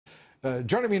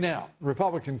Joining me now,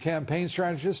 Republican campaign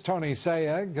strategist Tony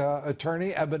Sayegh,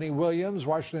 attorney Eboni Williams,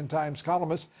 Washington Times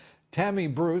columnist Tammy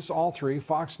Bruce, all three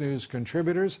Fox News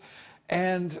contributors.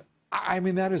 And, I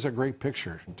mean, that is a great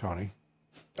picture, Tony.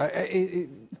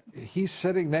 He's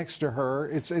sitting next to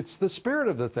her. It's the spirit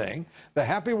of the thing. The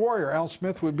happy warrior, Al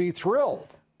Smith, would be thrilled.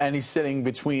 And he's sitting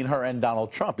between her and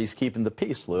Donald Trump. He's keeping the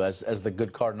peace, Lou, as the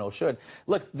good cardinal should.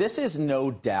 Look, this is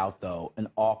no doubt, though, an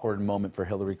awkward moment for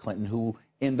Hillary Clinton, who,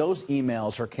 in those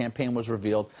emails, her campaign was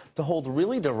revealed to hold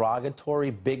really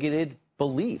derogatory, bigoted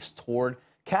beliefs toward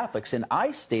Catholics. And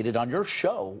I stated on your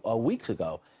show weeks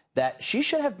ago that she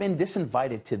should have been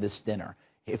disinvited to this dinner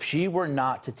if she were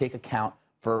not to take account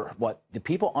for what the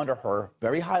people under her,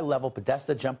 very high-level,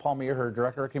 Podesta, Jen Palmier, her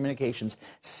director of communications,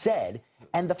 said.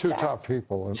 And the two top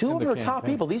people. Two of her top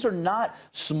people. These are not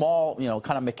small,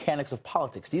 kind of mechanics of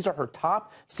politics. These are her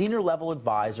top senior-level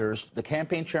advisors, the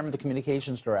campaign chairman, the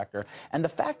communications director. And the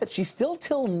fact that she still,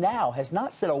 till now, has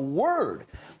not said a word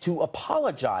to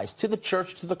apologize to the church,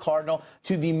 to the cardinal,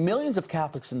 to the millions of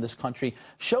Catholics in this country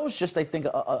shows just, I think,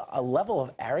 a level of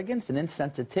arrogance and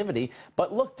insensitivity.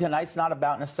 But look, tonight's not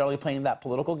about necessarily playing that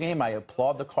political game. I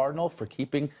applaud the cardinal for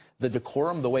keeping the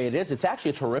decorum the way it is. It's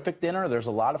actually a terrific dinner. There's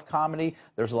a lot of comedy.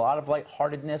 There's a lot of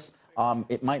lightheartedness.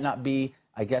 It might not be,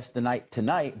 I guess, the night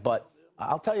tonight, but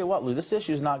I'll tell you what, Lou, this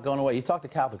issue is not going away. You talk to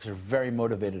Catholics, they're very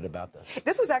motivated about this.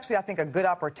 This was actually, I think, a good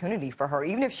opportunity for her,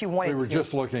 even if she wanted to. We were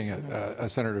just looking at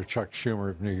Senator Chuck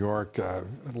Schumer of New York,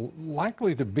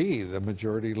 likely to be the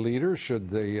majority leader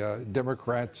should the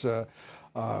Democrats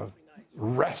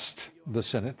wrest the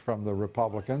Senate from the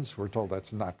Republicans. We're told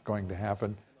that's not going to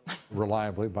happen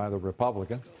reliably by the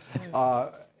Republicans.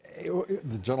 The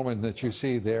gentleman that you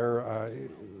see there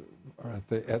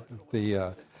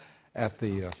at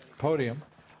the podium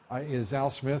is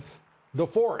Al Smith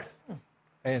IV.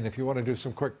 And if you want to do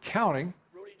some quick counting,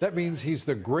 that means he's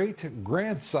the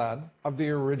great-grandson of the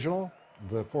original,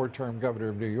 the four-term governor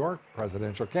of New York,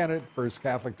 presidential candidate, first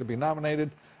Catholic to be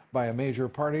nominated by a major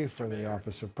party for the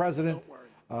office of president.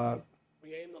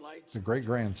 He's a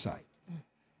great-grandson.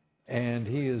 And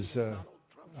he is,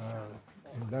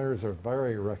 there's a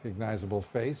very recognizable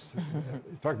face.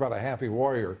 Talk about a happy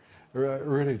warrior.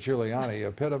 Rudy Giuliani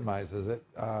epitomizes it.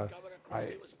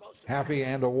 Happy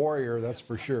and a warrior, that's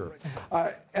for sure.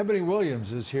 Eboni Williams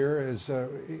is here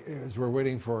as we're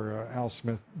waiting for Al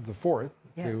Smith IV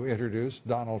to introduce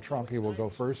Donald Trump. He will go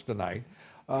first tonight.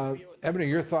 Eboni,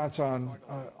 your thoughts on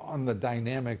the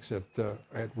dynamics at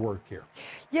work here?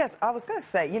 Yes, I was going to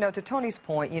say, to Tony's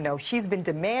point, she's been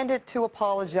demanded to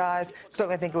apologize.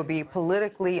 Certainly, I think it would be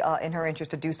politically in her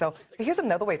interest to do so. But here's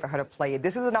another way for her to play it.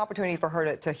 This is an opportunity for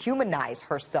her to humanize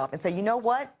herself and say, you know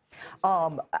what?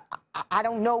 I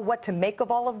don't know what to make of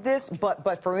all of this, but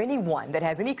for anyone that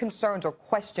has any concerns or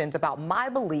questions about my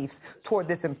beliefs toward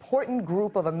this important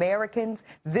group of Americans,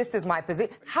 this is my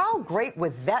position. How great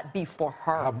would that be for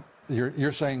her?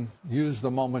 You're saying use the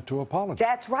moment to apologize.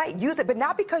 That's right. Use it, but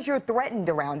not because you're threatened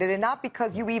around it and not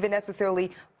because you even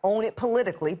necessarily own it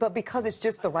politically, but because it's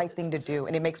just the right thing to do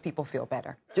and it makes people feel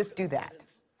better. Just do that.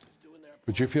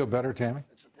 Would you feel better, Tammy?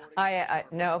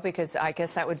 No, because I guess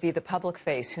that would be the public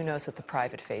face. Who knows what the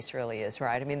private face really is,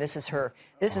 right? I mean, this is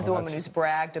the woman who's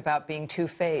bragged about being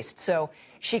two-faced. So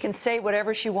she can say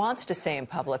whatever she wants to say in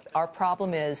public. Our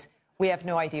problem is we have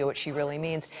no idea what she really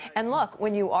means. And look,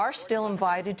 when you are still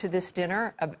invited to this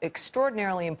dinner, an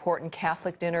extraordinarily important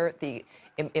Catholic dinner, the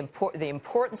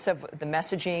importance of the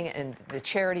messaging and the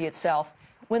charity itself,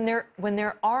 when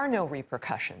there are no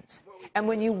repercussions, and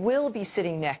when you will be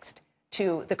sitting next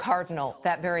to the cardinal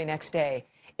that very next day,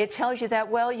 it tells you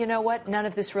that, well, you know what, none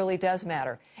of this really does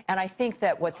matter. And I think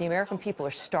that what the American people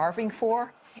are starving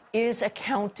for is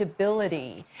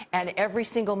accountability. And every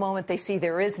single moment they see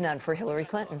there is none for Hillary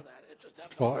Clinton.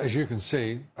 Well, as you can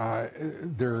see,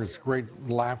 there is great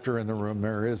laughter in the room.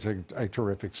 There is a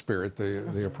terrific spirit,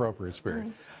 the appropriate spirit.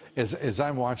 As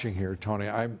I'm watching here, Tony,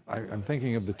 I'm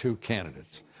thinking of the two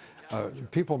candidates.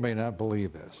 People may not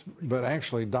believe this, but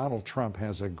actually Donald Trump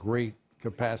has a great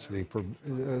capacity for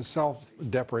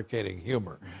self-deprecating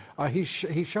humor.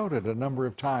 He showed it a number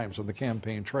of times on the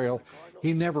campaign trail.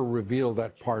 He never revealed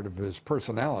that part of his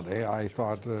personality. I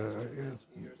thought an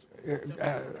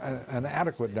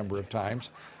adequate number of times.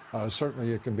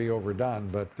 Certainly it can be overdone,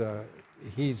 but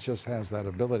he just has that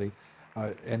ability.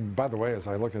 And by the way, as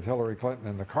I look at Hillary Clinton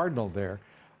and the cardinal there,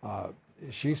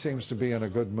 she seems to be in a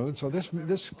good mood, so this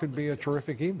could be a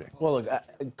terrific evening. Well, look,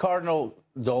 Cardinal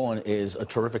Dolan is a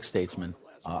terrific statesman.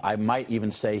 I might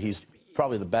even say he's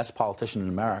probably the best politician in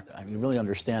America. I mean, he really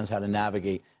understands how to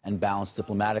navigate and balance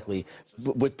diplomatically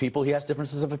with people he has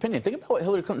differences of opinion. Think about what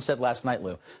Hillary Clinton said last night,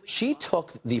 Lou. She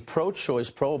took the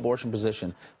pro-choice, pro-abortion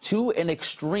position to an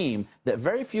extreme that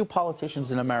very few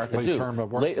politicians in America do. Late-term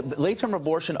abortion. Late-term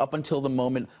abortion up until the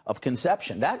moment of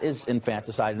conception. That is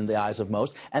infanticide in the eyes of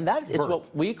most, and that is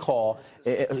what we call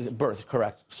birth,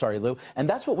 correct. Sorry, Lou. And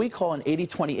that's what we call an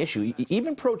 80-20 issue.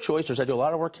 Even pro-choicers, I do a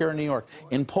lot of work here in New York,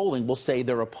 in polling will say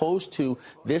they're opposed to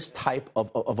this type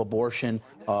of abortion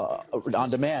on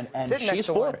demand, and she's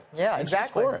for it. Yeah, and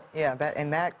exactly. She's for it. Yeah,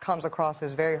 that comes across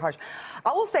as very harsh.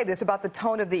 I will say this about the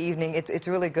tone of the evening. It's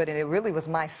really good, and it really was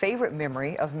my favorite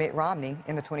memory of Mitt Romney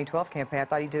in the 2012 campaign. I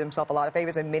thought he did himself a lot of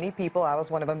favors, and many people, I was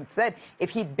one of them, said if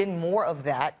he'd been more of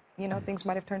that, you know, things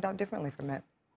might have turned out differently for Mitt.